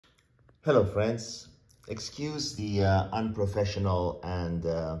Hello, friends. Excuse the unprofessional and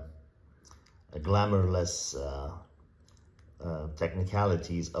glamourless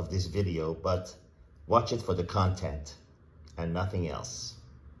technicalities of this video, but watch it for the content and nothing else.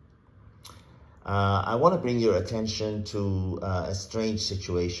 I want to bring your attention to a strange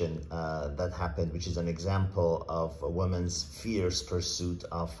situation that happened, which is an example of a woman's fierce pursuit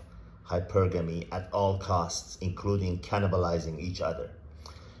of hypergamy at all costs, including cannibalizing each other.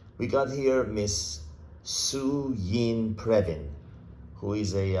 We got here Miss Soo Yin Previn, who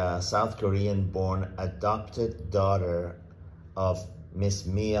is a South Korean-born adopted daughter of Miss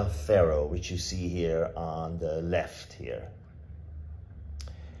Mia Farrow, which you see here on the left here.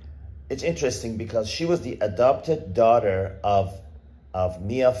 It's interesting because she was the adopted daughter of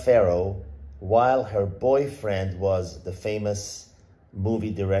Mia Farrow, while her boyfriend was the famous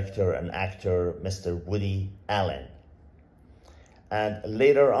movie director and actor, Mr. Woody Allen. And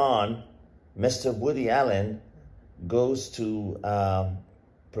later on, Mr. Woody Allen proceeds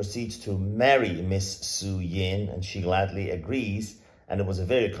to marry Miss Soo Yin, and she gladly agrees. And it was a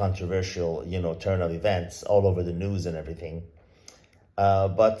very controversial, turn of events all over the news and everything.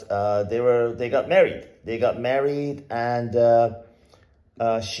 But they got married. They got married, and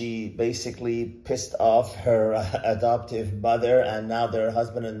she basically pissed off her adoptive mother, and now they're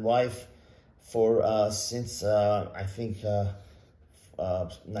husband and wife for since I think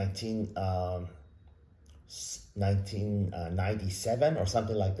 1997 or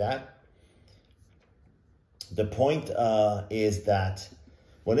something like that. The point is that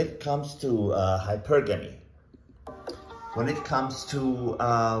when it comes to hypergamy, when it comes to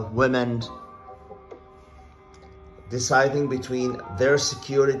women deciding between their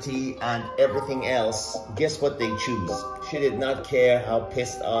security and everything else, guess what they choose? She did not care how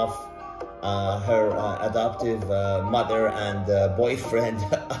pissed off her adoptive mother and boyfriend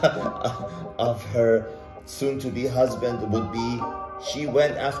of her soon-to-be husband would be. She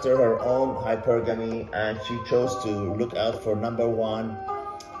went after her own hypergamy, and she chose to look out for number one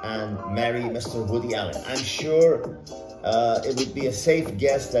and marry Mr. Woody Allen. I'm sure it would be a safe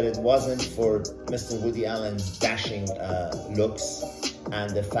guess that it wasn't for Mr. Woody Allen's dashing looks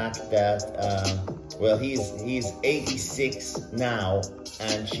and the fact that well, he's 86 now,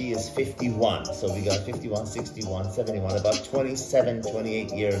 and she is 51. So we got 51, 61, 71, about 27,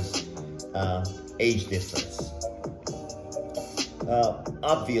 28 years age difference.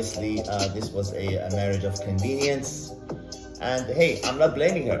 Obviously, this was a marriage of convenience. And hey, I'm not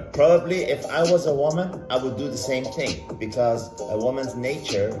blaming her. Probably if I was a woman, I would do the same thing, because a woman's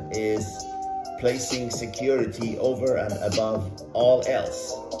nature is placing security over and above all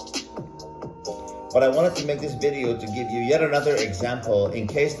else. But I wanted to make this video to give you yet another example, in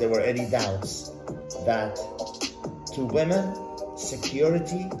case there were any doubts, that to women,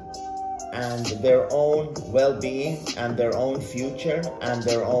 security and their own well-being and their own future and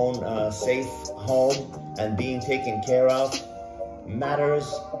their own safe home and being taken care of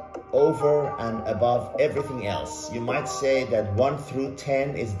matters over and above everything else. You might say that 1 through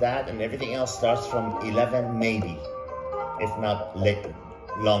 10 is that, and everything else starts from 11 maybe, if not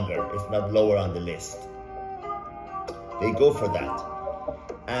longer, if not lower on the list. They go for that.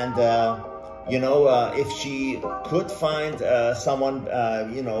 And if she could find someone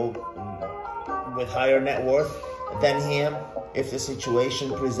with higher net worth than him, if the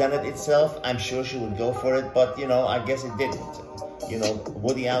situation presented itself, I'm sure she would go for it. But I guess it didn't.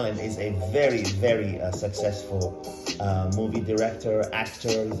 Woody Allen is a very, very successful movie director,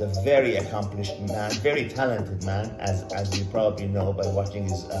 actor. He's a very accomplished man, very talented man, as you probably know by watching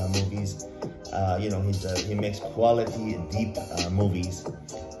his movies. He makes quality, deep movies.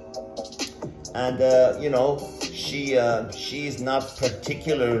 And she is not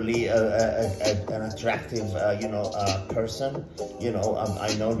particularly an attractive person.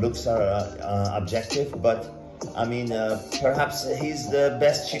 I know looks are objective, but I mean, perhaps he's the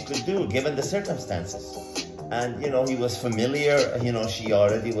best she could do given the circumstances. And he was familiar. She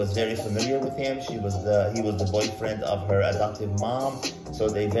already was very familiar with him. He was the boyfriend of her adoptive mom, so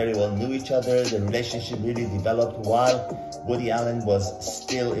they very well knew each other. The relationship really developed while Woody Allen was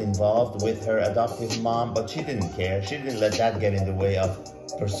still involved with her adoptive mom, but she didn't care. She didn't let that get in the way of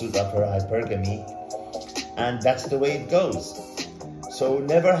pursuit of her hypergamy, and that's the way it goes. So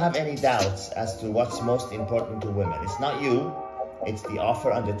never have any doubts as to what's most important to women. It's not you. It's the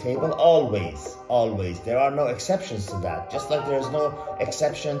offer on the table, always, always. There are no exceptions to that, just like there's no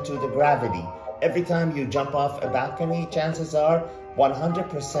exception to the gravity. Every time you jump off a balcony, chances are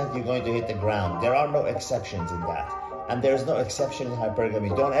 100% you're going to hit the ground. There are no exceptions in that. And there's no exception in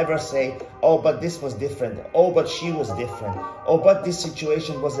hypergamy. Don't ever say, oh, but this was different. Oh, but she was different. Oh, but this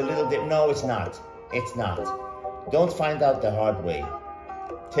situation was a little bit. No, it's not. It's not. Don't find out the hard way.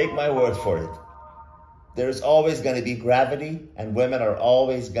 Take my word for it. There's always going to be gravity, and women are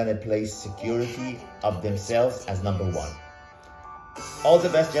always going to place security of themselves as number one. All the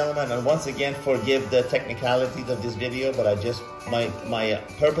best, gentlemen, and once again, forgive the technicalities of this video, but my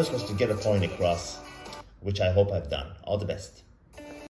purpose was to get a point across, which I hope I've done. All the best.